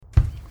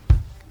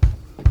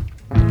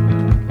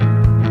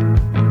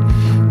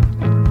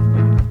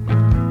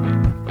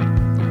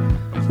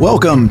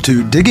Welcome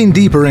to Digging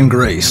Deeper in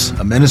Grace,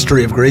 a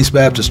ministry of Grace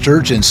Baptist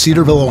Church in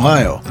Cedarville,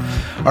 Ohio.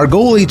 Our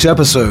goal each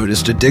episode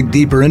is to dig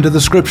deeper into the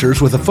Scriptures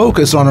with a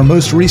focus on our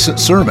most recent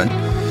sermon.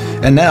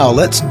 And now,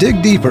 let's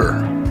dig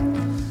deeper.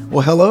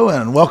 Well, hello,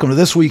 and welcome to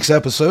this week's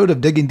episode of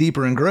Digging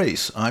Deeper in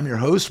Grace. I'm your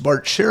host,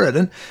 Bart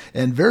Sheridan,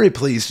 and very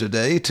pleased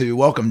today to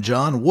welcome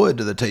Jon Wood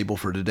to the table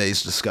for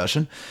today's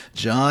discussion.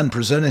 Jon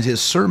presented his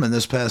sermon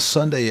this past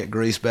Sunday at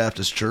Grace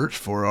Baptist Church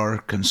for our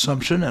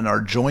consumption and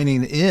our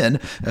joining in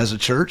as a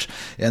church,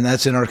 and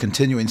that's in our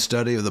continuing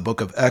study of the book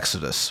of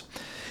Exodus.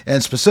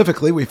 And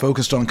specifically, we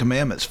focused on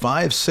commandments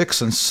 5,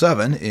 6, and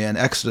 7 in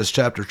Exodus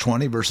chapter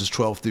 20, verses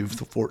 12 through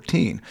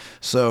 14.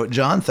 So,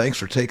 Jon, thanks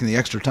for taking the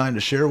extra time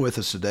to share with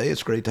us today.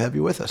 It's great to have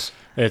you with us.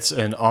 It's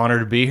an honor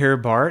to be here,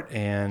 Bart,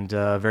 and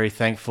very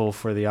thankful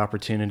for the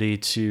opportunity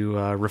to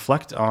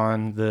reflect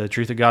on the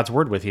truth of God's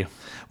Word with you.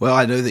 Well,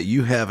 I know that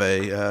you have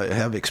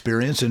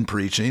experience in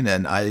preaching,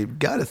 and I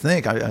got to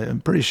think,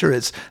 I'm pretty sure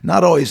it's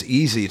not always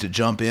easy to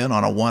jump in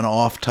on a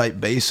one-off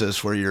type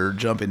basis where you're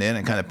jumping in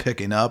and kind of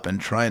picking up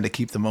and trying to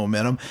keep the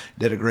momentum.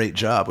 You did a great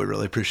job. We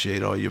really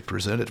appreciate all you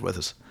presented with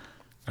us.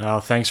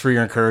 Thanks for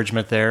your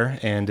encouragement there,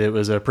 and it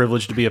was a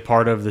privilege to be a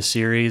part of the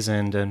series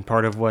and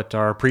part of what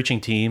our preaching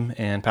team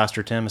and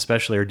Pastor Tim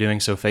especially are doing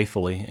so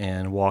faithfully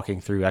and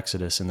walking through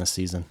Exodus in this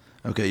season.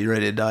 Okay, you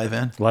ready to dive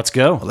in? Let's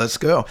go. Let's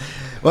go.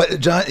 Well,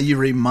 Jon, you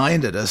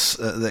reminded us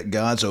that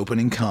God's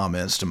opening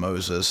comments to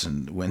Moses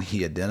and when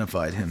he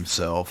identified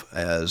himself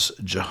as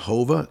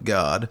Jehovah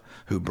God,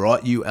 who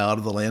brought you out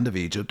of the land of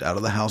Egypt, out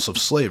of the house of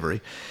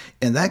slavery,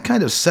 and that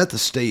kind of set the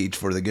stage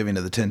for the giving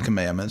of the Ten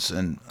Commandments,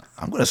 and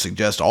I'm going to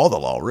suggest all the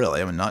law,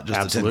 really. I mean, not just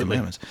Absolutely. the Ten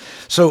Commandments.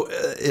 So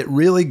it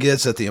really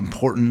gets at the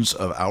importance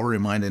of our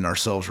reminding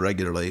ourselves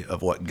regularly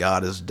of what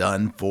God has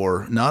done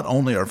for not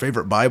only our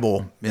favorite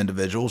Bible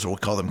individuals, or we'll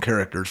call them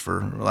characters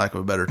for lack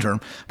of a better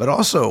term, but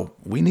also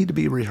we need to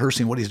be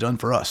rehearsing what he's done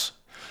for us.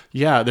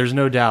 Yeah, there's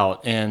no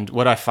doubt. And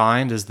what I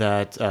find is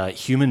that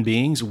human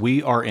beings,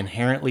 we are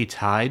inherently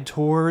tied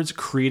towards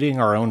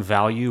creating our own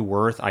value,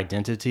 worth,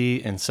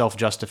 identity, and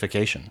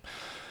self-justification.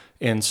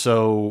 And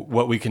so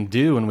what we can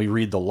do when we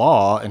read the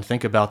law and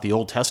think about the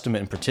Old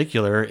Testament in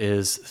particular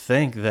is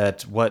think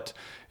that what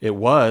it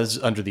was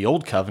under the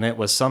Old Covenant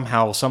was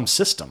somehow some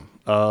system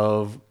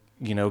of,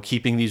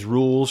 keeping these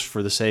rules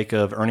for the sake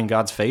of earning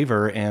God's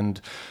favor.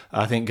 And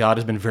I think God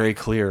has been very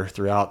clear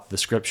throughout the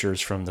Scriptures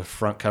from the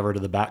front cover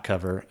to the back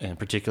cover, and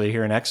particularly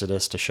here in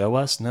Exodus, to show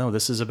us, no,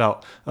 this is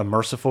about a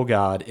merciful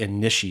God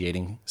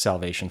initiating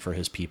salvation for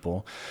his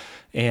people.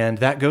 And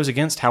that goes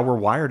against how we're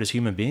wired as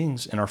human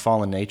beings in our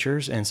fallen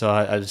natures. And so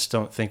I just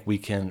don't think we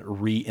can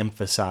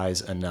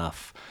re-emphasize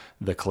enough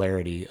the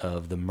clarity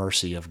of the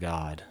mercy of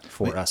God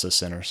for us as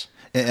sinners.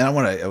 And I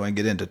want to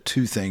get into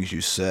two things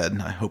you said.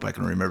 I hope I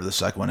can remember the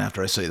second one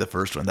after I say the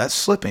first one. That's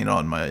slipping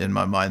in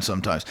my mind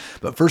sometimes.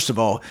 But first of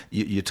all,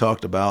 you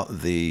talked about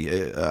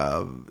the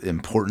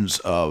importance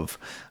of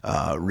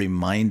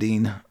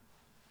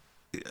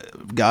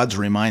God's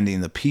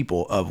reminding the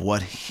people of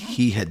what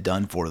he had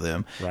done for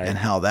them, right, and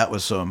how that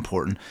was so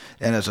important.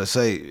 And as I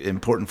say,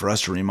 important for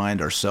us to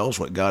remind ourselves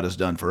what God has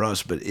done for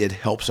us, but it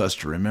helps us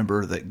to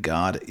remember that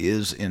God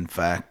is, in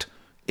fact,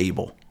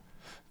 able.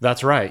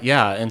 That's right.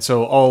 Yeah. And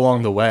so all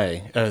along the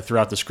way,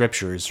 throughout the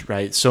Scriptures,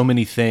 right, so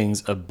many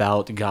things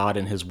about God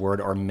and his word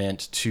are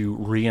meant to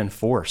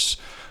reinforce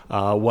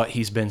what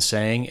he's been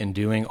saying and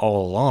doing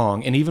all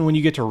along. And even when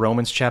you get to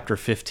Romans chapter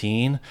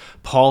 15,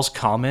 Paul's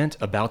comment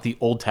about the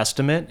Old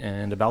Testament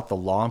and about the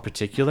law in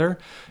particular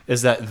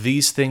is that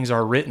these things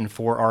are written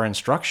for our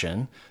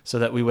instruction so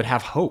that we would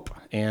have hope.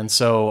 And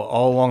so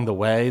all along the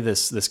way,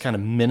 this kind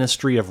of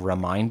ministry of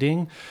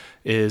reminding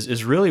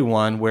is really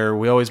one where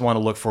we always want to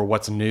look for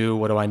what's new,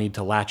 what do I need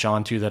to latch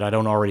onto that I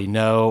don't already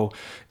know.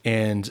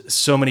 And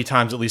so many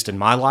times, at least in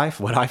my life,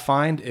 what I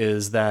find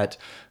is that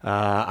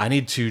I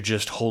need to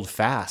just hold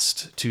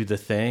fast to the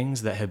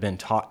things that have been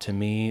taught to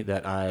me,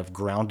 that I've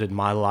grounded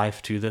my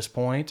life to this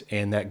point,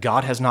 and that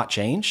God has not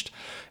changed.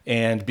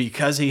 And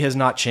because he has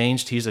not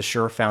changed, he's a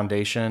sure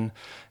foundation,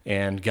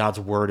 and God's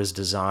word is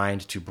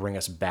designed to bring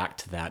us back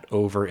to that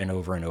over and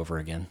over and over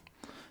again.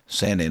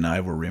 Sandy and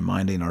I were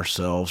reminding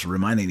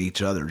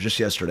each other just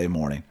yesterday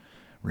morning,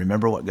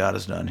 remember what God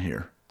has done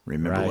here.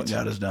 Remember what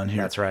God has done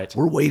here. That's right.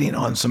 We're waiting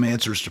on some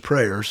answers to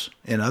prayers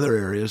in other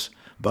areas,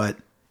 but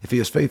if he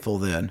is faithful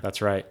then,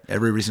 that's right.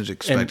 Every reason to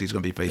expect he's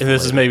going to be faithful. And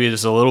this is maybe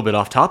just a little bit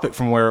off topic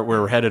from where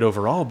we're headed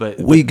overall, but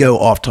we go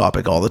off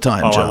topic all the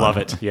time, Jon. I love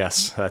it.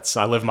 Yes,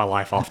 I live my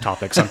life off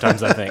topic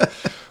sometimes, I think.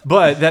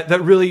 But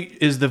that really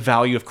is the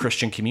value of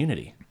Christian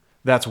community.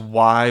 That's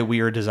why we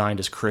are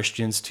designed as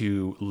Christians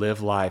to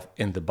live life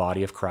in the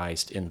body of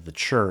Christ, in the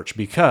church,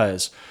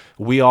 because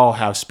we all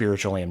have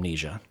spiritual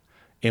amnesia.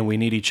 And we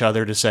need each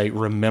other to say,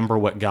 remember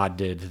what God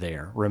did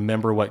there.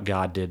 Remember what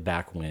God did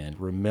back when.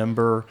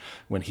 Remember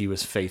when he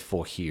was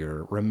faithful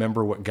here.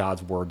 Remember what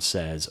God's word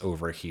says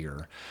over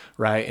here,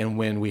 right? And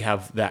when we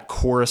have that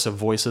chorus of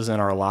voices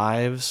in our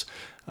lives,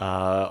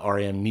 our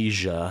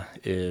amnesia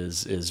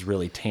is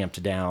really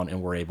tamped down,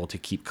 and we're able to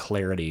keep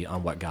clarity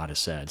on what God has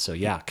said. So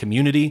yeah,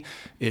 community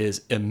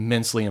is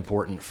immensely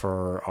important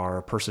for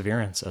our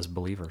perseverance as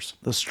believers.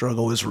 The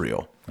struggle is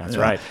real. That's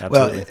right.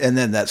 Absolutely. Well, and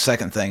then that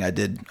second thing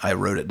I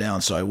wrote it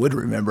down so I would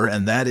remember,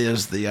 and that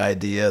is the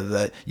idea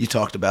that you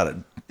talked about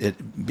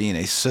it being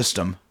a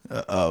system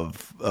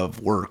of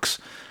works.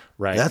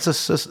 Right.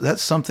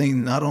 That's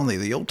something not only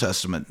the Old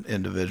Testament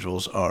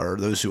individuals are,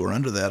 those who are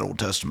under that Old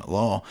Testament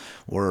law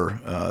were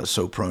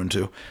so prone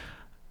to.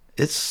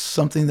 It's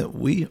something that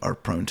we are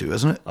prone to,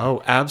 isn't it?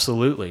 Oh,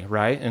 absolutely,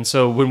 right? And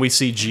so when we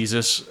see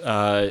Jesus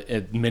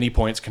at many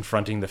points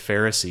confronting the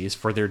Pharisees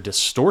for their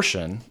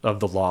distortion of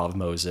the law of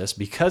Moses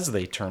because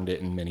they turned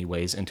it in many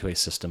ways into a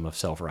system of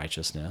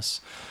self-righteousness,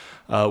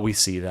 we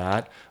see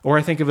that. Or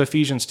I think of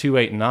Ephesians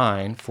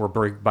 2:8-9, for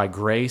by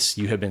grace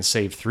you have been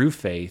saved through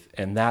faith,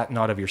 and that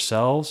not of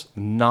yourselves,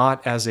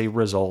 not as a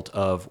result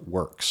of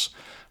works.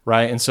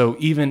 Right? And so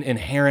even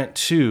inherent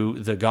to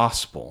the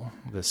gospel,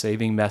 the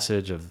saving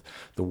message of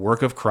the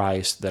work of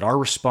Christ, that our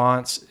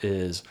response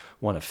is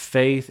one of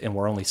faith, and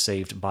we're only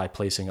saved by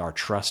placing our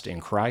trust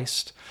in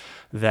Christ,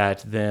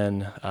 that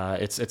then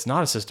it's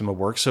not a system of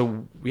work.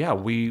 So yeah,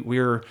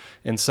 we're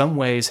in some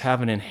ways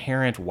have an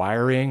inherent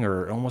wiring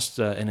or almost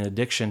an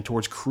addiction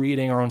towards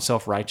creating our own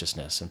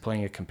self-righteousness and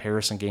playing a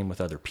comparison game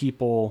with other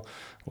people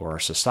or our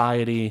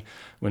society,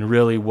 when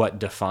really what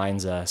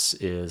defines us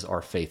is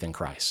our faith in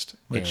Christ.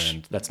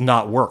 And that's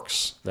not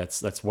works.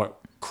 That's what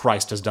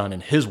Christ has done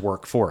in his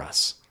work for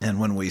us. And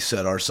when we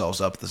set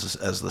ourselves up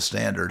as the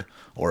standard,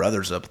 or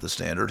others up the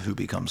standard, who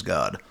becomes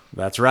God?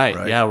 That's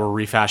right. Yeah, we're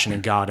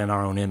refashioning God in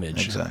our own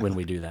image when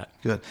we do that.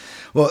 Good.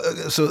 Well,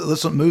 so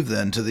let's move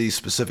then to these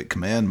specific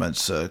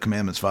commandments.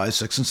 Commandments 5,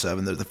 6, and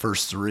 7, they're the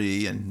first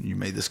three, and you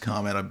made this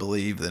comment, I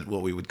believe, that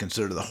what we would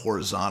consider the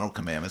horizontal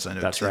commandments. I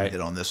know Tim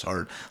hit on this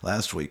hard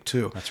last week,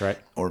 too. That's right.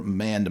 Or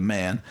man to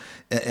man.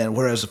 And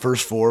whereas the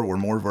first four were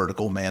more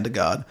vertical, man to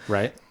God.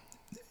 Right.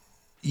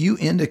 You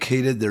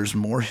indicated there's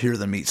more here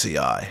than meets the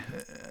eye.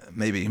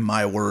 Maybe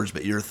my words,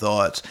 but your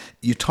thoughts.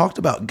 You talked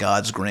about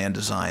God's grand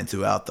design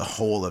throughout the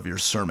whole of your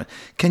sermon.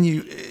 Can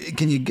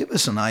you give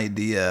us an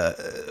idea,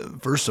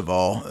 first of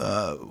all,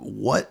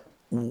 what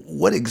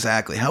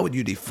exactly, how would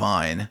you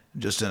define,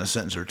 just in a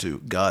sentence or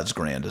two, God's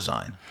grand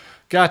design?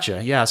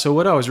 Gotcha. Yeah. So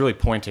what I was really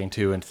pointing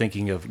to and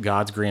thinking of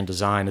God's grand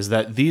design is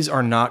that these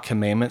are not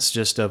commandments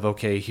just of,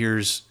 okay,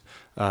 here's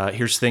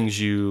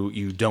things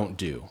you don't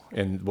do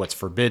and what's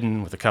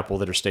forbidden, with a couple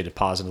that are stated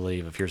positively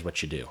of here's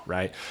what you do,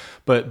 right?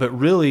 But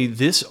really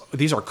these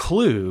are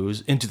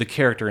clues into the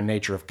character and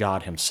nature of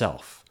God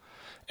himself.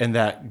 And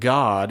that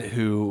God,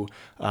 who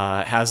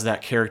has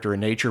that character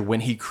and nature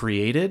when he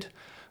created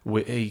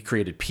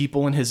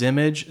people in his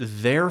image,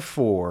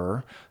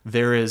 therefore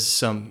there is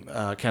some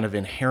kind of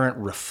inherent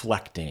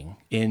reflecting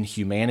in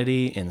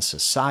humanity, in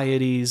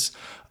societies,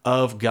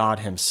 of God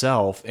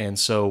himself. And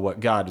so what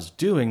God is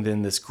doing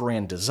then, this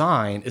grand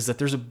design, is that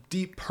there's a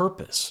deep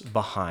purpose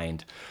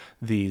behind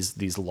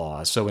these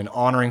laws. So in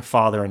honoring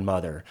father and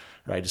mother,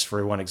 right, just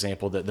for one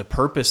example, the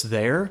purpose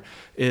there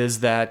is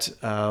that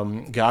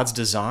God's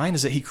design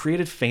is that he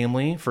created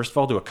family, first of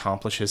all, to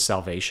accomplish his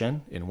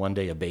salvation in one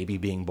day a baby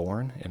being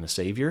born and a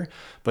savior,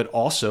 but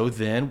also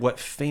then what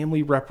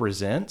family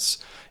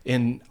represents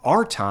in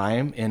our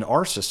time, in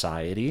our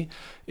society,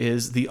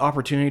 is the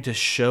opportunity to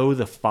show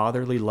the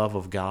fatherly love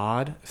of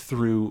God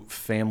through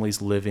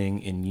families living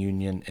in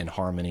union and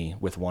harmony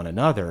with one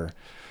another.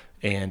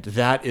 And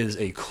that is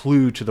a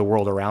clue to the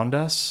world around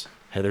us.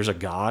 Hey, there's a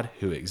God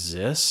who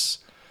exists,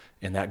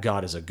 and that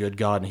God is a good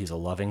God, and he's a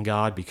loving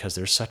God, because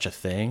there's such a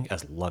thing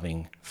as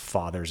loving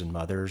fathers and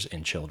mothers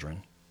and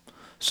children.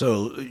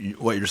 So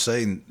what you're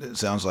saying, it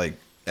sounds like,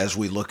 as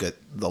we look at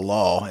the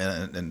law,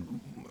 and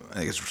I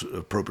think it's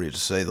appropriate to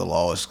say the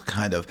law is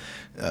kind of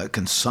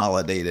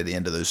consolidated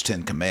into those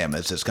 10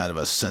 commandments. It's kind of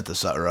a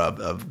synthesizer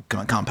of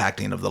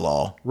compacting of the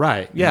law.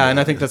 Right. Yeah,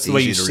 and I think that's the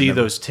way you see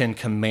remember those 10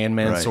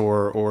 commandments, right,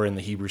 or in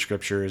the Hebrew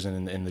scriptures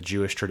and in the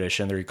Jewish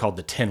tradition, they're called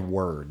the 10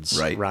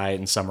 words, right,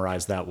 and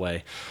summarized that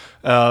way.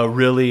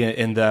 Really,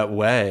 in that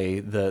way,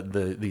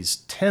 these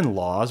 10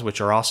 laws,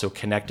 which are also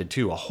connected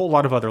to a whole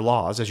lot of other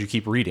laws, as you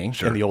keep reading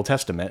in the Old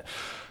Testament,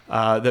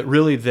 that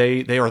really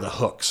they are the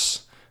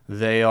hooks.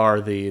 They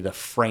are the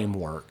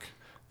framework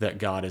that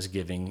God is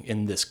giving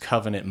in this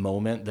covenant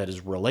moment that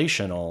is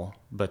relational,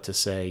 but to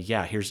say,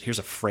 yeah, here's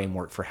a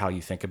framework for how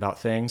you think about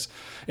things.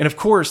 And of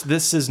course,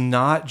 this is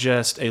not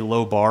just a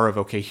low bar of,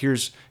 okay,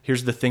 here's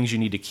the things you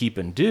need to keep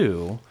and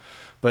do,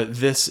 but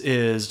this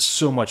is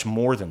so much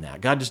more than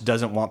that. God just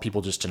doesn't want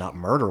people just to not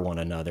murder one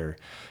another.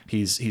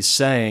 He's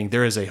saying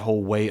there is a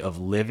whole way of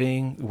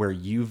living where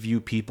you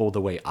view people the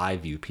way I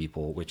view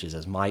people, which is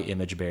as my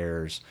image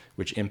bearers,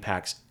 which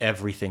impacts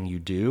everything you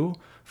do,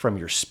 from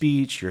your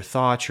speech, your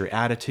thoughts, your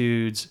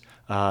attitudes.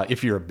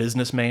 If you're a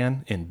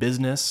businessman in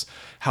business,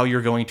 how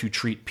you're going to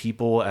treat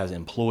people as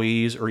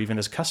employees or even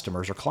as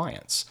customers or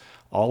clients.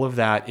 All of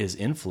that is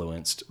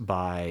influenced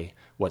by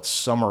what's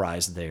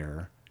summarized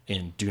there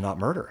in do not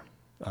murder.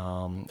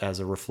 as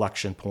a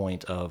reflection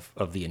point of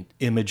the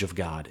image of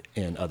God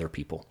in other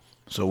people.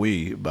 So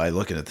we, by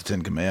looking at the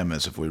Ten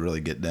Commandments, if we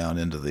really get down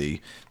into the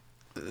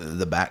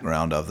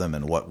background of them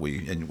and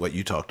what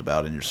you talked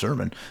about in your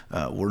sermon,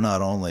 we're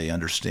not only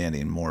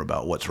understanding more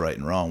about what's right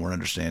and wrong, we're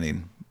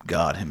understanding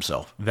God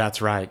himself.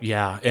 That's right,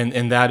 yeah.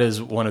 And that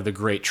is one of the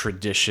great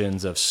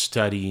traditions of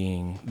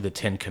studying the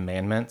Ten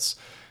Commandments,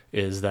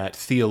 is that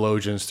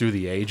theologians through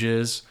the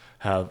ages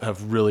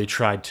have really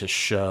tried to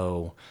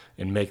show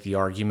and make the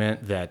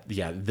argument that,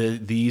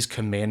 these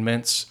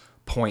commandments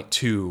point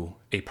to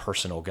a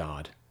personal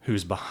God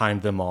who's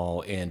behind them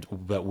all, and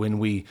but when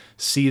we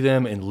see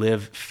them and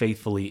live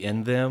faithfully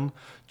in them,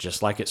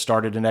 just like it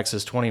started in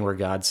Exodus 20 where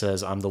God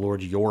says, I'm the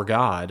Lord your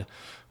God,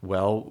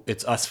 well,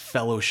 it's us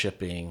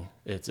fellowshipping.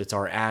 It's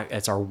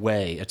our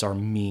way, it's our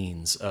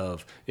means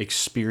of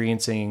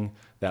experiencing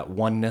that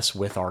oneness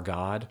with our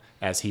God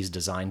as he's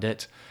designed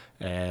it,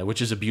 which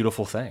is a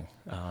beautiful thing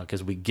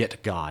because we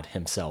get God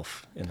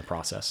himself in the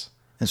process.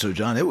 And so,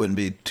 John, it wouldn't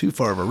be too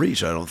far of a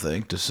reach, I don't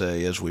think, to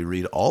say as we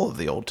read all of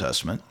the Old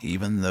Testament,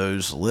 even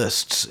those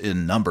lists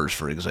in Numbers,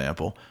 for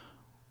example,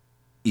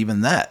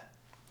 even that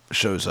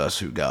shows us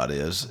who God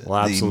is. Well,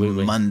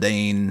 absolutely. The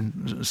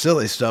mundane,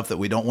 silly stuff that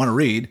we don't want to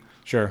read.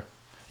 Sure.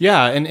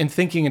 Yeah, and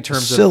thinking in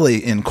terms silly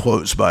in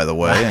quotes, by the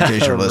way, in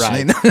case you're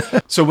listening.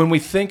 So when we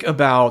think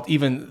about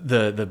even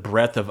the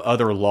breadth of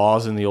other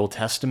laws in the Old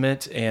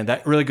Testament, and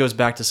that really goes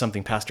back to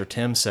something Pastor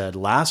Tim said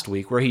last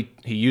week, where he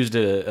used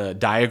a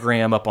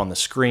diagram up on the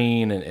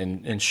screen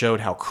and showed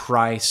how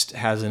Christ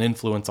has an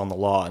influence on the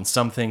law, and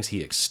some things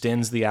he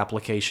extends the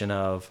application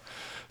of.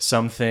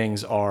 Some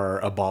things are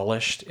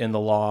abolished in the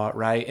law,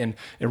 right? And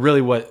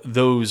really what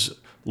those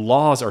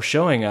laws are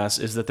showing us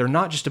is that they're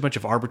not just a bunch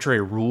of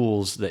arbitrary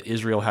rules that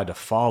Israel had to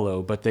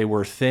follow, but they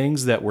were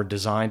things that were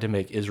designed to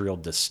make Israel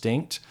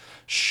distinct,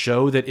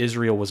 show that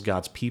Israel was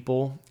God's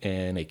people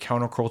in a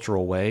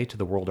countercultural way to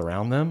the world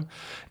around them,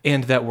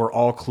 and that were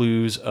all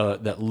clues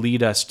that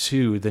lead us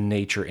to the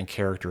nature and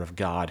character of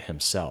God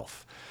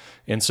himself.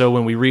 And so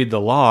when we read the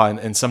law,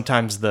 and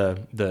sometimes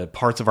the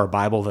parts of our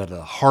Bible that are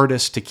the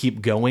hardest to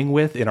keep going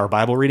with in our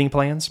Bible reading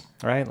plans,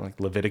 right, like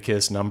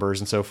Leviticus, Numbers,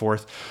 and so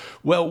forth,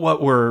 well,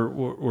 what we're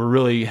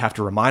really have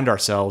to remind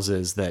ourselves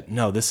is that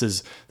no, this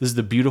is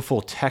the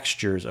beautiful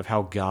textures of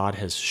how God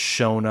has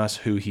shown us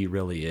who he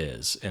really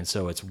is. And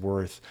so it's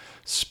worth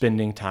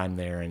spending time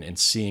there and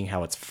seeing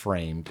how it's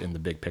framed in the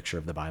big picture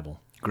of the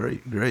Bible.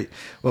 Great.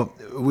 Well,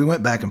 we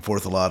went back and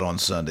forth a lot on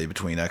Sunday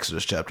between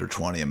Exodus chapter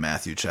 20 and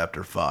Matthew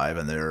chapter 5,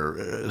 and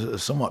they're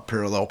somewhat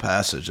parallel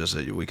passages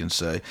that we can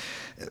say.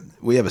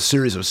 We have a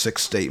series of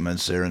 6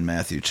 statements there in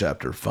Matthew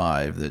chapter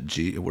 5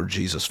 where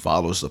Jesus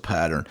follows the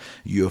pattern.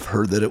 You have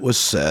heard that it was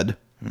said,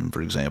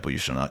 for example, you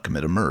shall not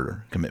commit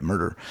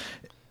murder.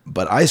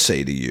 But I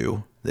say to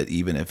you that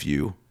even if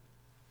you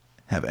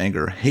have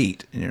anger,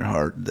 hate in your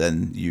heart,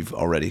 then you've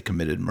already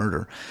committed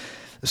murder.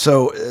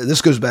 So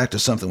this goes back to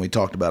something we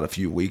talked about a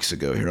few weeks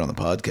ago here on the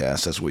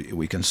podcast, as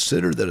we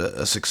consider that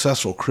a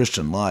successful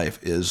Christian life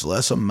is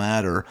less a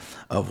matter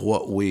of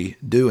what we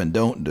do and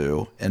don't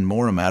do and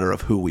more a matter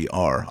of who we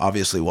are.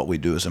 Obviously, what we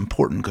do is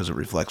important because it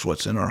reflects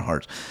what's in our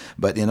hearts.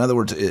 But in other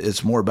words,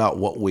 it's more about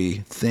what we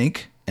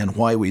think and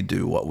why we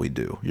do what we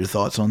do. Your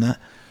thoughts on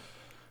that?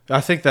 I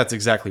think that's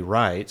exactly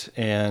right.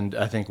 And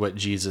I think what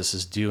Jesus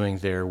is doing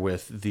there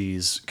with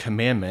these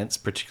commandments,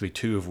 particularly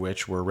 2 of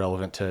which were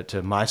relevant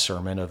to my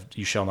sermon of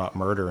you shall not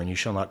murder and you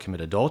shall not commit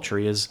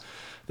adultery, is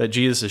that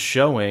Jesus is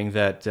showing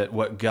that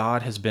what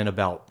God has been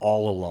about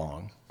all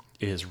along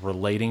is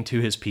relating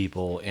to his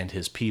people and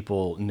his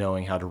people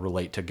knowing how to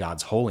relate to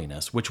God's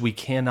holiness, which we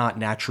cannot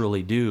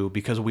naturally do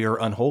because we are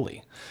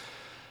unholy.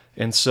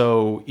 And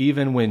so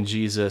even when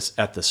Jesus,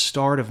 at the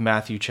start of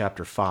Matthew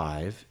chapter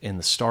 5, in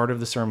the start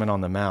of the Sermon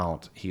on the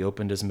Mount, he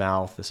opened his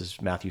mouth. This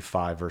is Matthew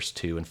 5, verse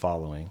 2 and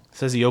following. It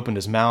says he opened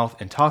his mouth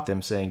and taught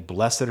them, saying,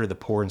 "Blessed are the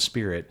poor in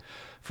spirit,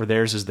 for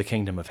theirs is the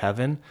kingdom of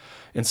heaven."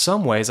 In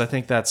some ways, I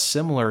think that's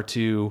similar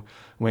to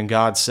when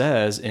God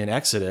says in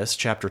Exodus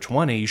chapter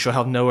 20, "You shall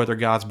have no other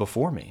gods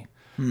before me."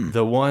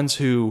 The ones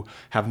who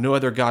have no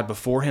other God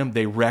before him,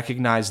 they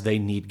recognize they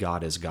need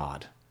God as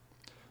God.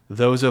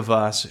 Those of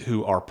us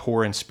who are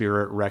poor in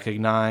spirit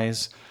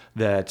recognize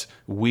that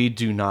we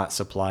do not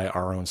supply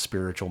our own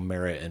spiritual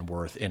merit and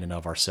worth in and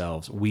of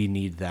ourselves. We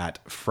need that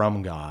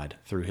from God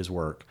through his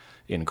work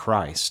in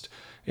Christ.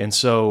 And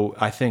so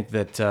I think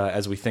that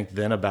as we think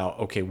then about,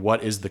 okay,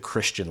 what is the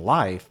Christian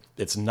life?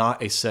 It's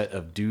not a set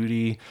of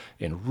duty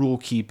and rule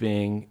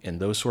keeping and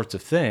those sorts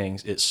of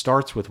things. It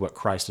starts with what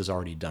Christ has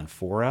already done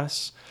for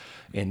us.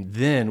 And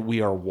then we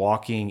are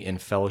walking in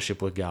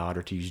fellowship with God,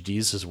 or to use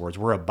Jesus' words,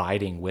 we're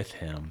abiding with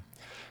him.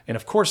 And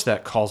of course,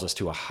 that calls us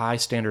to a high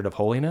standard of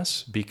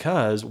holiness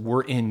because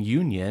we're in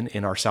union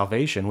in our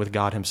salvation with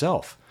God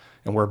himself.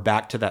 And we're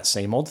back to that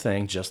same old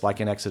thing, just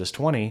like in Exodus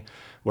 20,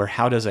 where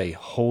how does a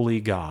holy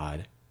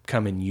God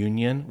come in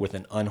union with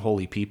an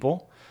unholy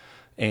people?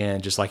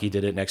 And just like he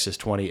did it in Exodus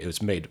 20, it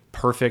was made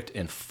perfect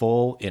and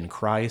full in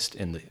Christ,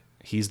 and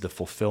He's the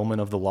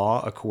fulfillment of the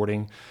law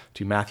according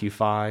to Matthew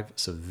 5.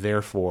 So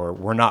therefore,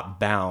 we're not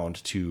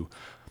bound to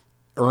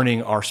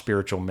earning our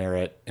spiritual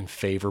merit and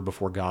favor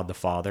before God the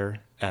Father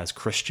as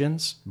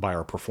Christians by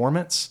our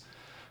performance.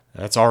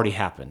 That's already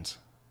happened.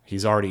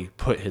 He's already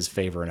put his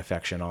favor and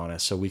affection on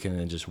us, so we can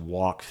then just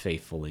walk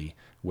faithfully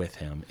with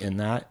him in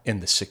that, in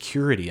the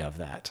security of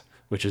that,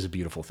 which is a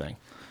beautiful thing.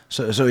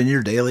 So in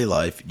your daily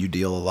life, you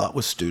deal a lot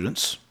with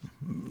students,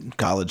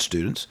 college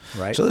students.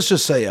 Right. So let's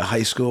just say a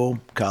high school,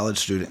 college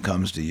student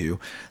comes to you.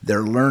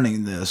 They're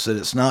learning this, that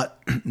it's not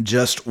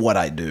just what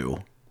I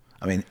do.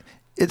 I mean,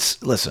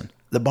 listen,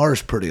 the bar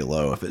is pretty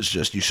low if it's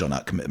just you shall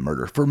not commit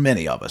murder. For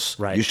many of us,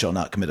 Right. You shall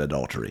not commit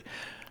adultery.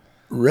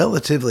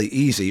 Relatively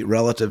easy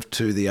relative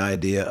to the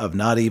idea of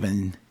not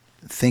even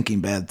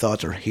thinking bad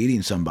thoughts or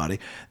hating somebody,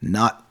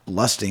 not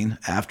lusting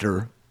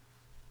after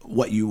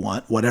what you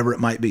want, whatever it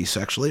might be,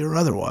 sexually or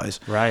otherwise.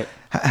 Right.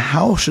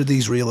 How should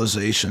these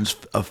realizations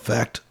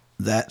affect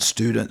that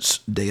student's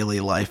daily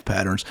life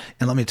patterns?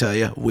 And let me tell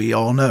you, we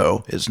all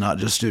know it's not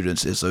just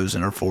students, it's those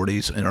in our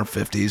 40s, in our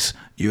 50s,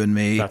 you and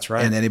me, That's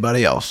right. and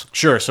anybody else.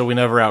 Sure, so we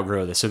never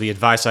outgrow this. So the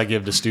advice I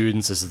give to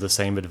students is the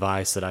same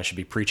advice that I should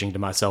be preaching to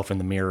myself in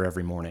the mirror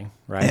every morning,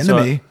 right? And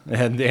to me.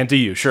 And to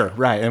you, sure,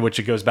 right, and which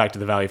it goes back to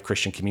the value of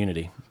Christian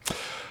community.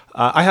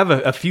 I have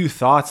a few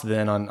thoughts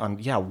then on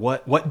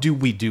what do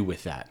we do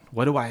with that?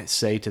 What do I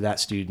say to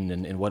that student,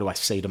 and what do I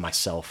say to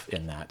myself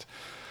in that?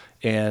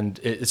 And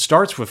it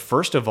starts with,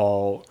 first of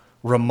all,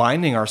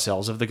 reminding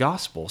ourselves of the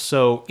gospel.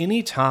 So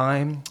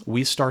anytime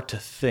we start to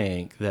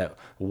think that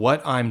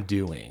what I'm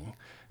doing,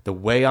 the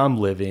way I'm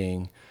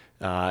living,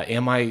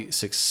 am I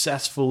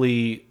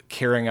successfully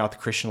carrying out the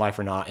Christian life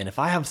or not? And if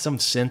I have some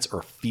sense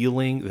or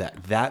feeling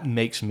that that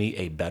makes me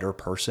a better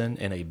person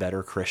and a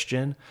better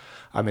Christian,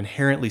 I'm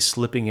inherently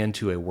slipping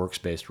into a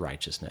works-based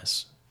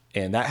righteousness.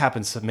 And that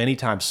happens many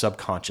times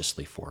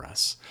subconsciously for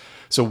us.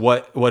 So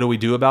what do we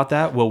do about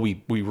that? Well,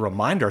 we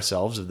remind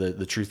ourselves of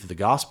the truth of the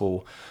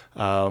gospel.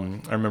 I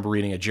remember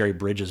reading a Jerry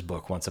Bridges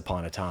book once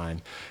upon a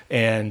time,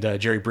 and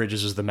Jerry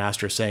Bridges is the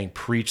master of saying,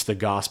 preach the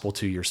gospel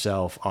to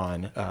yourself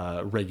on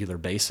a regular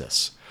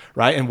basis,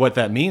 right? And what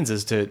that means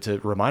is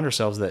to remind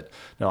ourselves that,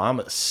 no, I'm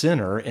a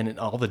sinner, and in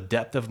all the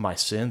depth of my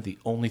sin, the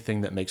only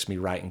thing that makes me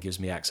right and gives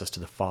me access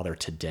to the Father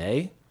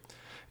today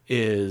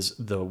is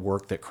the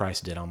work that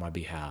Christ did on my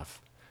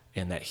behalf,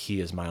 and that he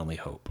is my only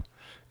hope.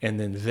 And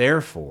then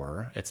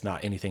therefore, it's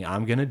not anything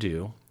I'm going to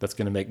do that's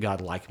going to make God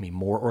like me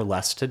more or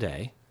less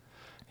today.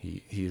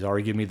 He's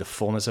already given me the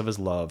fullness of his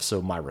love. So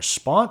my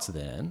response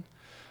then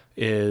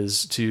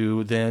is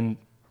to then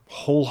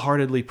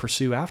wholeheartedly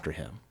pursue after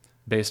him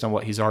based on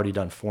what he's already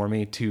done for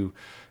me, to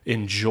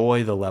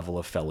enjoy the level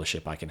of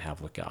fellowship I can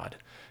have with God.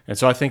 And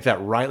so I think that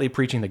rightly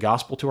preaching the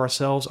gospel to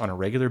ourselves on a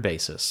regular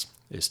basis,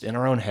 just in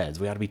our own heads,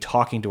 we ought to be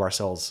talking to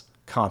ourselves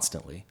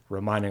constantly,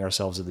 reminding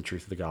ourselves of the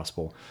truth of the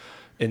gospel.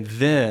 And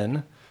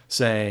then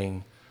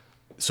saying,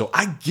 so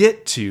I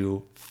get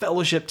to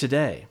fellowship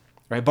today,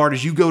 right? Bart,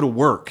 as you go to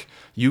work,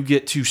 you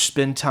get to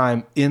spend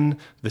time in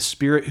the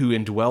Spirit who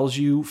indwells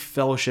you,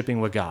 fellowshipping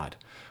with God,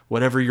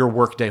 whatever your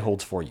workday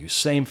holds for you.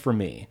 Same for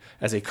me.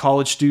 As a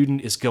college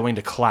student is going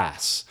to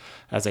class,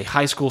 as a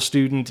high school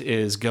student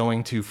is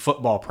going to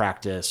football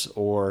practice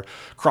or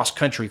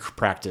cross-country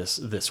practice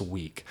this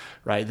week,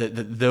 right?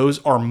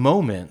 Those are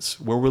moments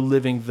where we're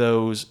living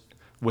those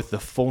with the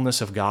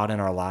fullness of God in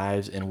our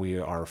lives, and we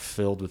are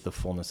filled with the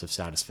fullness of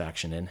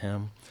satisfaction in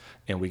him,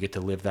 and we get to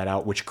live that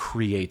out, which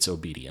creates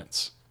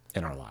obedience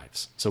in our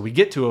lives. So we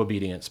get to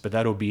obedience, but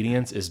that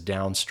obedience is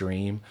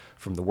downstream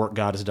from the work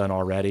God has done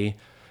already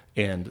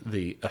and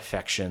the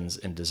affections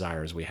and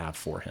desires we have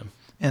for him.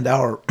 And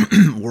our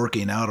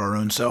working out our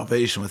own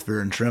salvation with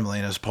fear and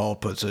trembling, as Paul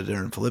puts it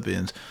there in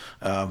Philippians,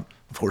 of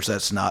course,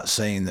 that's not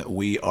saying that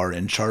we are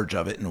in charge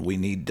of it and we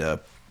need to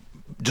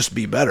just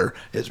be better.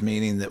 It's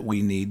meaning that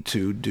we need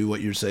to do what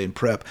you're saying,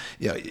 prep.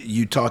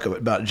 You talk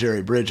about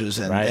Jerry Bridges,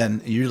 and, right.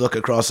 and you look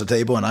across the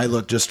table, and I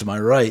look just to my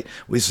right.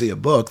 We see a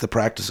book, The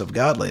Practice of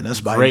Godliness,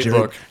 by Great Jerry.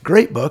 book.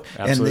 Great book.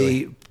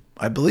 Absolutely. And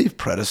I believe,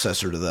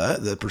 predecessor to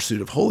that, The Pursuit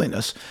of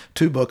Holiness,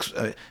 2 books.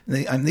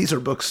 And these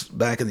are books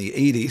back in the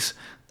 80s,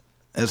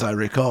 as I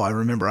recall. I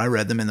remember I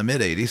read them in the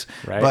mid-'80s.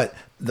 Right. But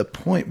the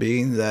point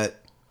being that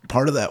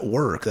part of that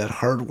work, that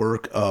hard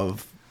work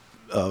of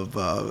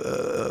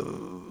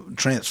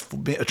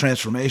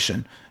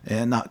transformation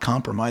and not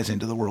compromising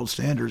to the world's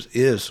standards,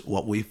 is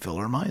what we fill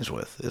our minds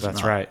with.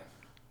 That's right.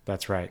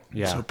 That's right.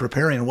 Yeah. So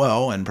preparing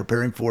well and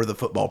preparing for the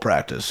football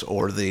practice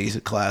or the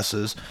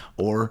classes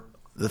or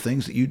the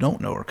things that you don't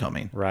know are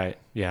coming. Right.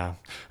 Yeah.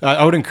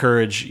 I would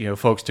encourage,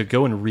 folks to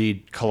go and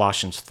read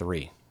Colossians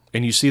 3.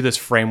 And you see this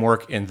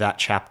framework in that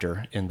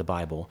chapter in the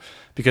Bible,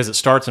 because it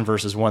starts in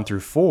verses 1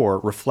 through 4,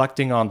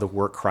 reflecting on the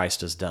work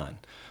Christ has done,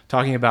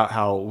 talking about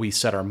how we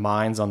set our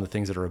minds on the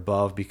things that are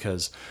above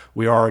because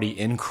we are already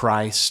in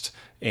Christ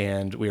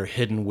and we are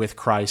hidden with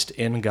Christ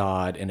in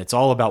God. And it's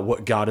all about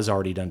what God has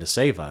already done to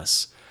save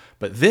us.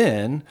 But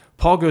then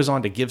Paul goes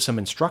on to give some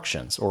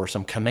instructions or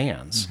some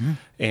commands.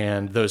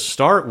 And those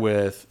start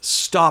with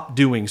stop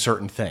doing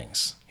certain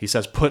things. He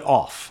says put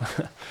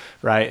off,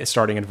 right?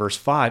 Starting in verse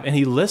 5. And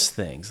he lists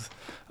things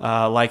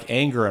like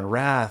anger and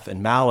wrath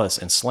and malice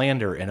and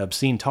slander and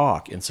obscene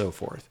talk and so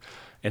forth.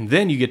 And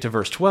then you get to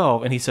verse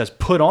 12 and he says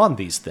put on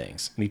these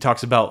things. And he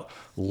talks about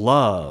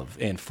love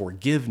and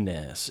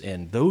forgiveness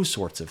and those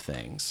sorts of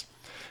things.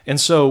 And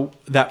so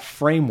that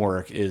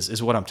framework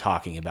is what I'm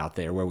talking about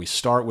there, where we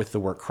start with the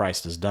work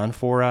Christ has done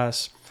for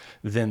us.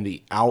 Then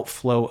the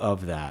outflow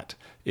of that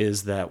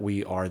is that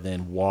we are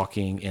then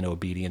walking in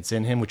obedience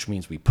in him, which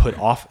means we put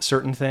off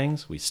certain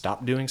things, we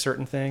stop doing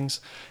certain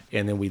things,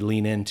 and then we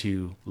lean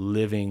into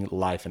living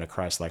life in a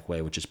Christ-like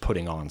way, which is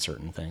putting on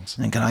certain things.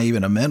 And can I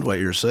even amend what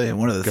you're saying?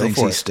 One of the things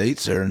he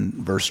states there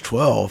in verse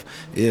 12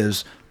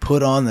 is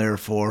put on,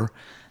 therefore,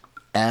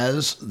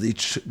 as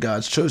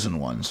God's chosen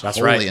ones, that's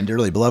holy right, and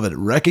dearly beloved,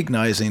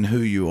 recognizing who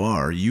you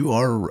are. You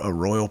are a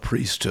royal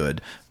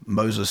priesthood.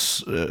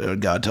 Moses,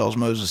 God tells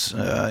Moses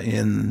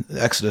in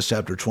Exodus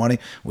chapter 20.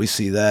 We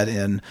see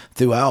that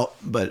throughout,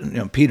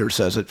 but Peter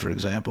says it, for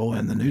example,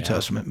 in the New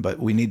Testament. But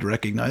we need to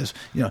recognize,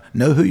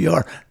 know who you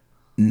are,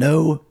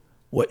 know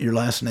what your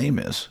last name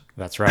is.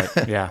 That's right.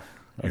 Yeah,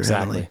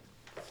 exactly.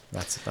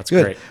 That's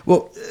good. Great.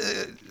 Well,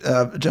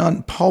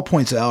 John, Paul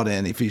points out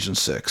in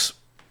Ephesians 6.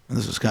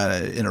 This is kind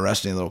of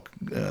interesting little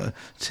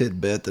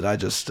tidbit that I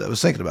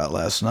was thinking about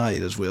last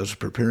night as we was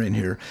preparing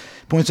here.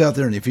 Points out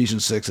there in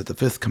Ephesians 6 that the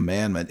fifth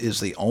commandment is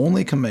the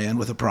only command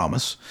with a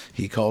promise.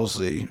 He calls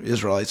the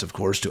Israelites, of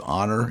course, to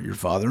honor your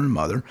father and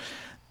mother.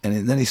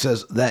 And then he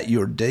says that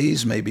your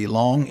days may be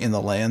long in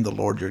the land the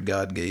Lord your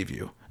God gave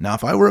you. Now,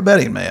 if I were a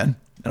betting man,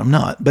 and I'm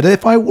not, but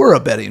if I were a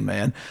betting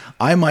man,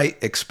 I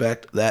might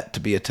expect that to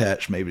be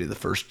attached maybe to the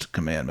first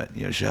commandment.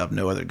 You shall have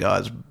no other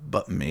gods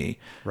but me.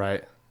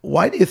 Right.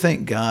 Why do you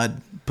think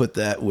God put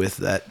that with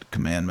that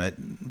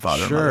commandment,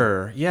 father and mother?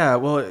 Sure. Yeah.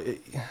 Well,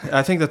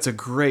 I think that's a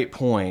great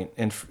point.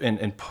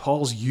 And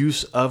Paul's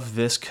use of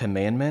this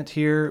commandment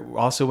here,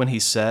 also when he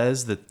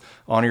says that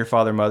honor your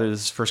father and mother,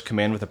 this is first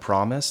command with a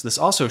promise, this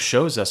also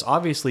shows us,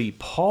 obviously,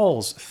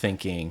 Paul's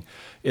thinking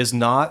is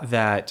not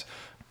that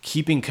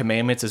keeping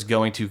commandments is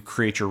going to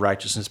create your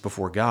righteousness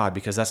before God,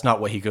 because that's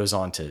not what he goes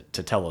on to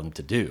tell them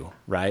to do,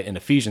 right? In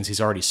Ephesians, he's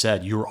already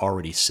said you're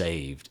already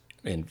saved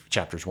in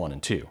chapters 1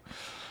 and 2.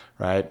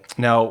 Right?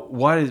 Now,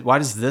 why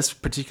does this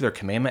particular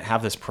commandment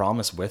have this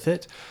promise with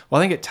it? Well,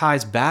 I think it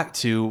ties back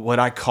to what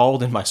I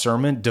called in my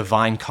sermon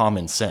divine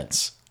common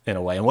sense, in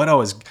a way. And what I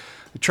was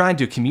trying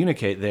to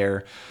communicate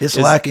there is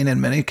lacking in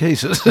many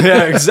cases.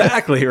 Yeah,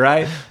 exactly,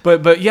 right?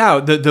 But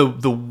yeah,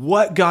 the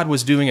what God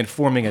was doing in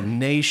forming a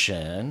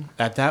nation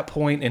at that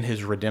point in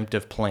his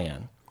redemptive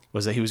plan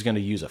was that he was going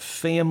to use a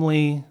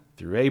family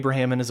through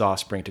Abraham and his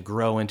offspring to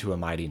grow into a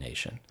mighty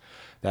nation.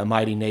 That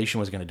mighty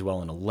nation was going to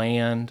dwell in a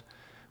land,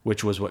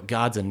 which was what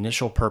God's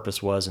initial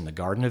purpose was in the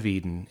Garden of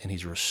Eden, and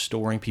he's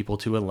restoring people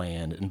to a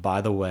land. And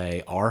by the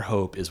way, our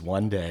hope is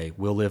one day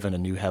we'll live in a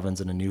new heavens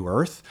and a new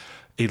earth,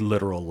 a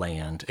literal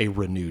land, a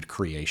renewed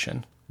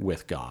creation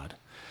with God.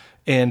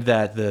 And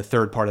that the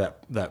third part of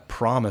that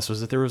promise was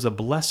that there was a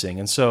blessing.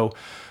 And so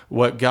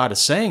what God is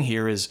saying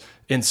here is,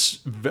 in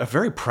a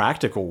very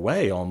practical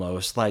way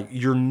almost, like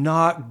you're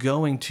not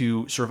going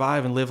to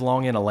survive and live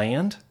long in a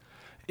land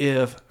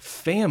if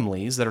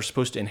families that are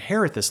supposed to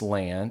inherit this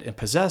land and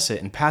possess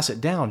it and pass it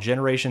down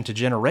generation to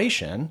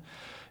generation,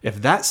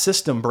 if that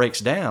system breaks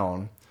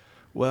down,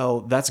 well,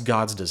 that's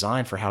God's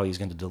design for how he's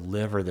going to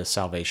deliver this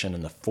salvation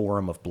in the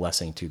form of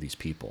blessing to these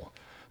people.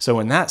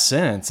 So in that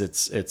sense,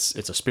 it's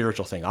a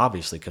spiritual thing,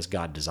 obviously, because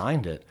God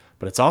designed it,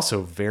 but it's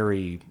also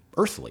very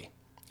earthly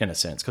in a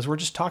sense, because we're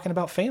just talking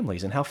about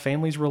families and how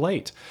families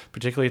relate,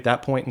 particularly at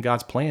that point in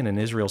God's plan in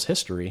Israel's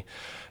history.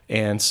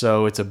 And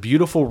so it's a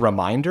beautiful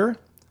reminder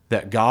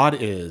that God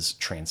is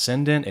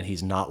transcendent and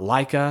he's not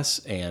like us,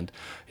 and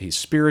he's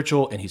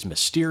spiritual and he's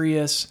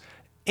mysterious.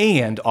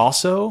 And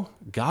also,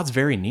 God's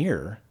very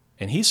near,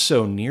 and he's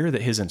so near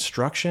that his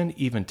instruction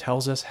even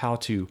tells us how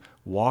to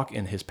walk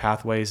in his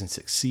pathways and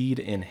succeed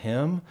in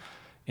him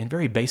in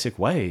very basic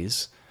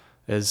ways,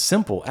 as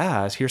simple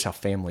as here's how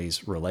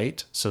families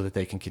relate so that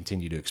they can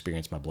continue to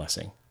experience my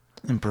blessing.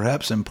 And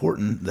perhaps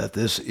important that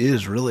this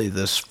is really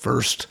this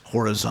first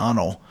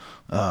horizontal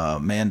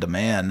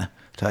man-to-man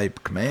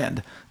type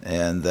command,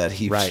 and that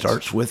he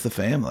starts with the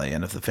family.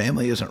 And if the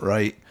family isn't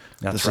right,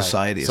 the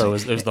society isn't. So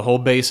there's the whole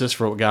basis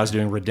for what God's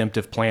doing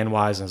redemptive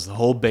plan-wise, and there's the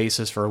whole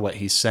basis for what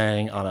he's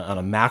saying on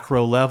a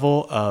macro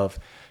level of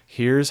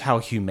here's how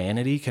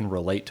humanity can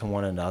relate to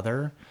one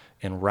another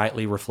and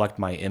rightly reflect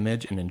my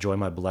image and enjoy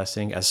my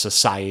blessing as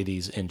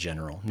societies in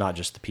general, not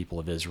just the people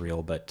of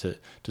Israel, but to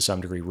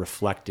some degree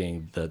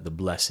reflecting the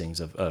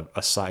blessings of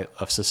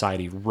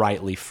society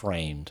rightly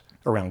framed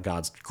around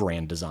God's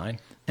grand design.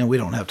 And we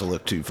don't have to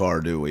look too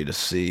far, do we, to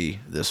see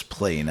this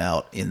playing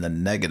out in the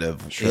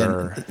negative.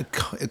 Sure.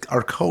 In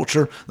our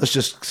culture, let's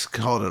just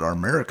call it our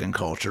American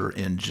culture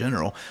in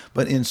general,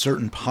 but in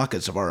certain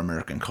pockets of our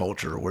American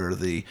culture where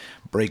the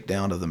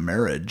breakdown of the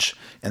marriage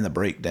and the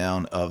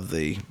breakdown of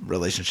the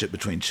relationship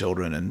between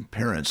children and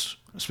parents,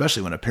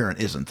 especially when a parent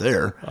isn't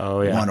there,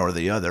 one or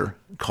the other,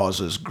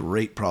 causes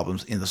great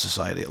problems in the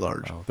society at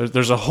large.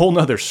 There's a whole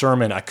nother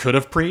sermon I could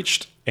have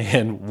preached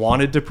and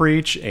wanted to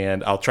preach,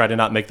 and I'll try to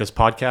not make this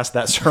podcast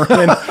that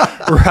sermon,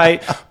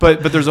 right?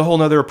 But there's a whole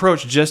nother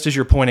approach. Just as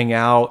you're pointing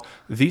out,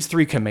 these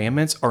 3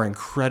 commandments are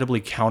incredibly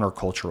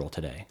countercultural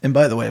today. And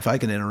by the way, if I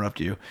can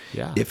interrupt you,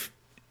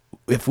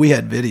 if we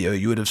had video,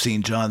 you would have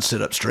seen John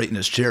sit up straight in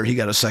his chair. He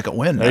got a second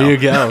wind now. There you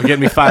go. Get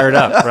me fired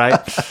up, right?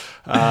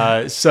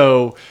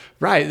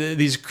 Right,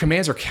 these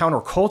commands are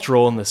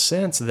countercultural in the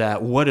sense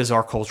that what is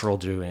our culture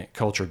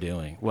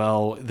doing?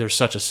 Well, there's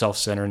such a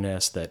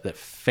self-centeredness that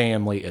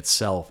family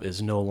itself is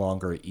no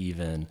longer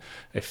even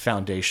a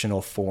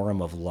foundational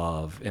forum of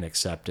love and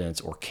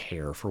acceptance or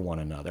care for one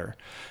another.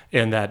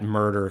 And that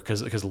murder,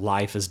 because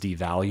life is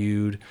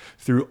devalued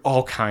through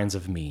all kinds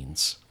of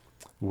means,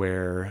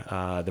 where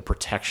the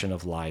protection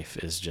of life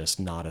is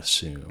just not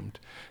assumed.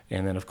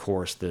 And then, of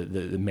course, the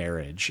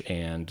marriage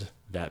and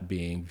that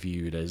being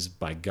viewed as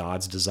by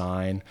God's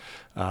design,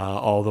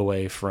 all the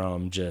way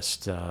from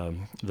just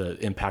the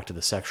impact of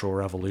the sexual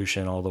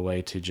revolution all the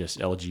way to just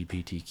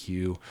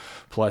LGBTQ,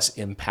 plus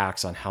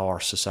impacts on how our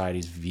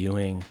society's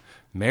viewing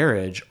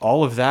marriage.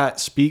 All of that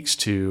speaks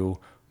to,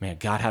 man,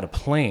 God had a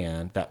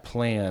plan. That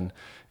plan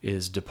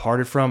is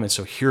departed from, and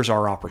so here's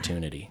our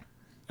opportunity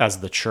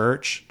as the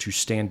church to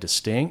stand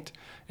distinct.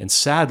 And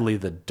sadly,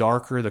 the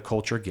darker the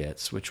culture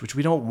gets, which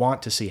we don't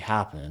want to see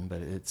happen,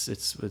 but it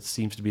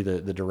seems to be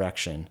the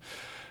direction,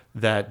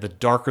 that the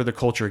darker the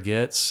culture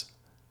gets,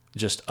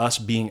 just us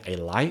being a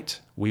light,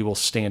 we will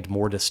stand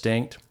more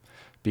distinct,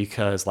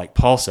 because, like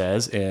Paul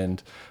says in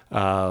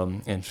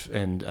 1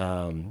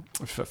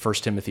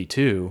 Timothy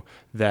 2,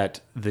 that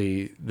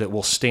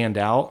will stand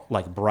out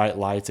like bright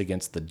lights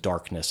against the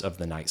darkness of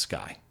the night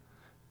sky.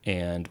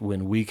 And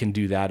when we can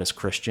do that as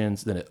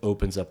Christians, then it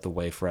opens up the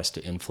way for us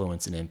to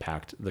influence and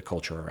impact the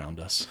culture around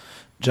us.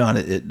 John,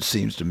 it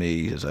seems to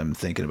me, as I'm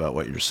thinking about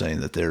what you're saying,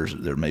 that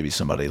there may be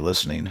somebody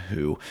listening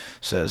who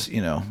says,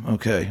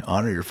 okay,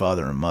 honor your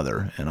father and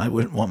mother, and I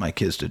wouldn't want my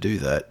kids to do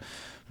that,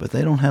 but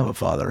they don't have a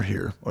father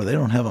here, or they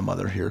don't have a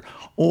mother here,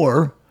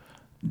 or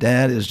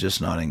dad is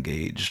just not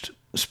engaged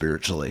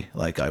spiritually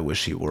like I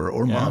wish he were,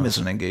 or mom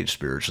isn't engaged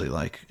spiritually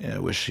like I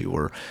wish he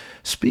were.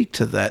 Speak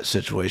to that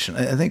situation.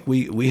 I think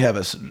we have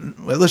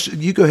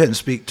you go ahead and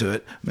speak to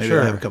it. Maybe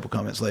Sure. I'll have a couple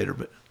comments later,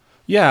 but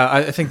yeah,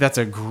 I think that's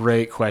a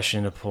great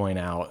question to point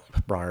out,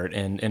 Bart.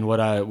 And what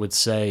I would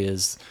say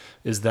is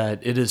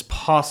that it is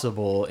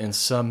possible in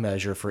some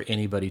measure for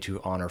anybody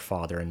to honor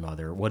father and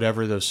mother,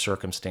 whatever those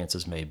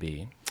circumstances may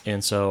be.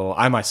 And so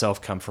I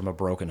myself come from a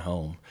broken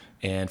home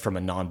and from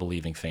a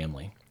non-believing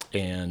family.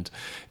 And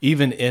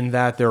even in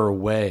that, there are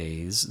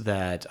ways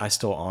that I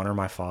still honor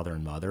my father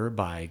and mother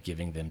by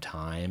giving them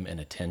time and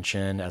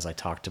attention. As I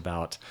talked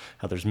about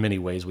how there's many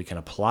ways we can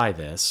apply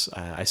this,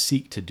 I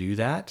seek to do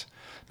that.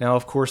 Now,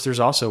 of course,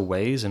 there's also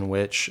ways in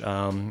which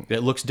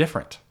it looks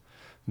different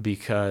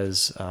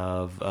because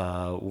of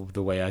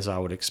the way as I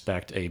would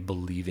expect a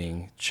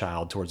believing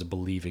child towards a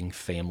believing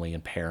family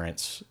and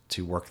parents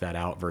to work that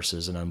out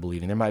versus an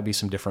unbelieving. There might be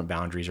some different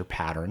boundaries or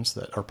patterns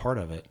that are part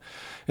of it.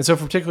 And so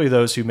for particularly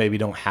those who maybe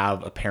don't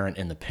have a parent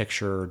in the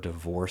picture,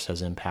 divorce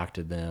has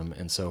impacted them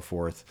and so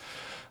forth,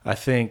 I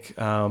think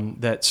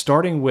that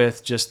starting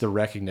with just the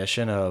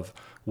recognition of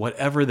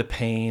whatever the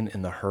pain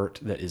and the hurt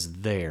that is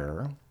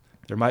there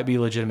might be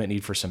a legitimate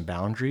need for some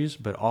boundaries,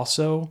 but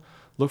also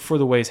look for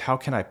the ways, how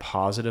can I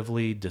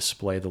positively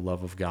display the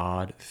love of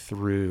God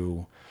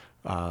through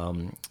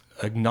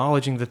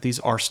acknowledging that these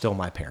are still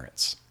my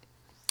parents,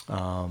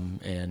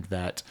 and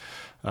that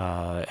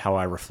how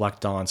I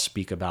reflect on,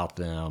 speak about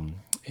them,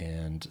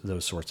 and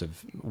those sorts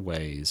of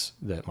ways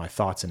that my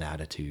thoughts and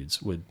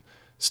attitudes would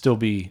still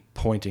be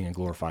pointing and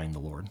glorifying the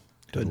Lord.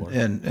 Good.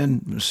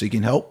 And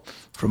seeking help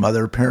from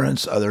other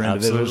parents, other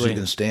individuals who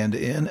can stand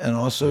in, and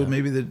also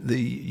maybe the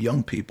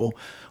young people,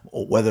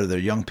 whether they're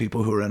young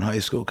people who are in high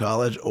school,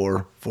 college,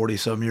 or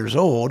 40-some years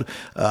old,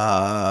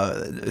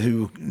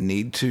 who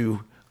need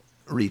to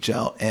reach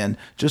out and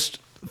just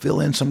fill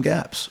in some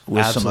gaps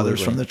with some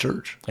others from the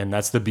church. And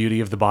that's the beauty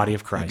of the body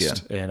of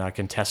Christ. Again. And I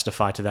can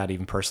testify to that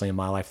even personally in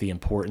my life, the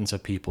importance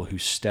of people who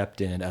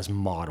stepped in as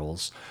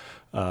models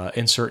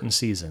in certain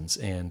seasons,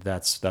 and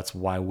that's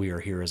why we are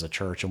here as a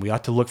church, and we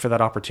ought to look for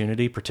that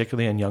opportunity,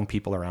 particularly in young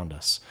people around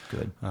us.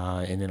 Good.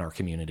 And in our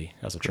community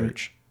as a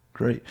church.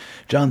 Great.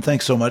 John,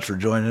 thanks so much for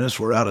joining us.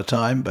 We're out of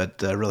time,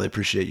 but I really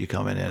appreciate you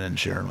coming in and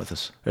sharing with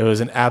us. It was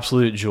an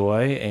absolute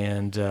joy,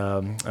 and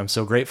I'm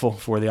so grateful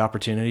for the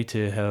opportunity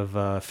to have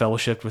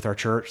fellowshiped with our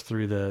church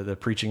through the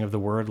preaching of the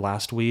word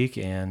last week,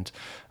 and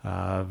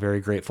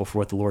very grateful for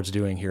what the Lord's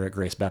doing here at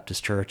Grace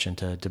Baptist Church and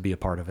to be a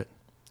part of it.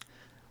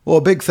 Well,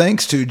 a big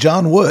thanks to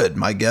John Wood,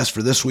 my guest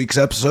for this week's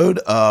episode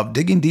of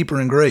Digging Deeper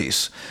in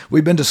Grace.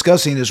 We've been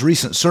discussing his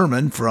recent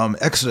sermon from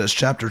Exodus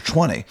chapter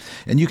 20,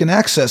 and you can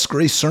access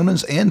Grace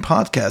sermons and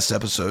podcast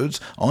episodes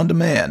on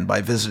demand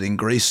by visiting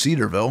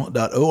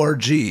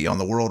gracecedarville.org on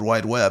the World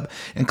Wide Web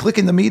and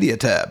clicking the Media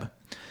tab.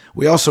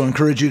 We also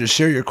encourage you to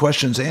share your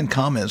questions and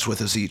comments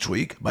with us each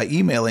week by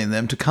emailing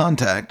them to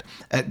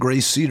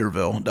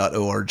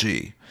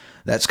contact@gracecedarville.org.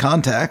 That's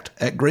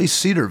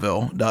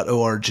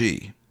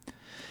contact@gracecedarville.org.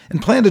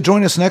 And plan to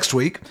join us next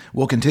week.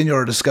 We'll continue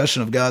our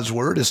discussion of God's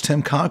Word as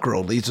Tim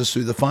Cockrell leads us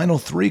through the final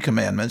 3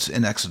 commandments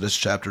in Exodus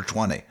chapter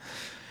 20.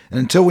 And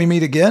until we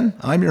meet again,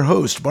 I'm your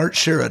host, Bart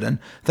Sheridan,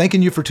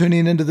 thanking you for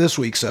tuning into this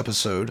week's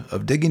episode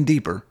of Digging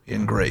Deeper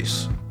in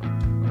Grace.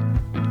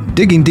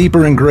 Digging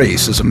Deeper in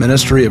Grace is a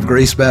ministry of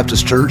Grace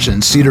Baptist Church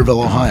in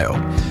Cedarville,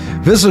 Ohio.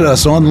 Visit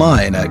us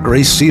online at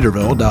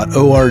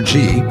gracecedarville.org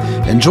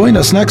and join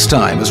us next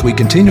time as we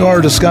continue our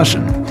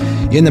discussion.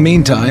 In the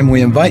meantime,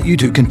 we invite you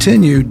to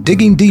continue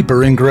digging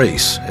deeper in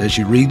grace as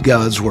you read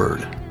God's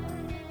Word.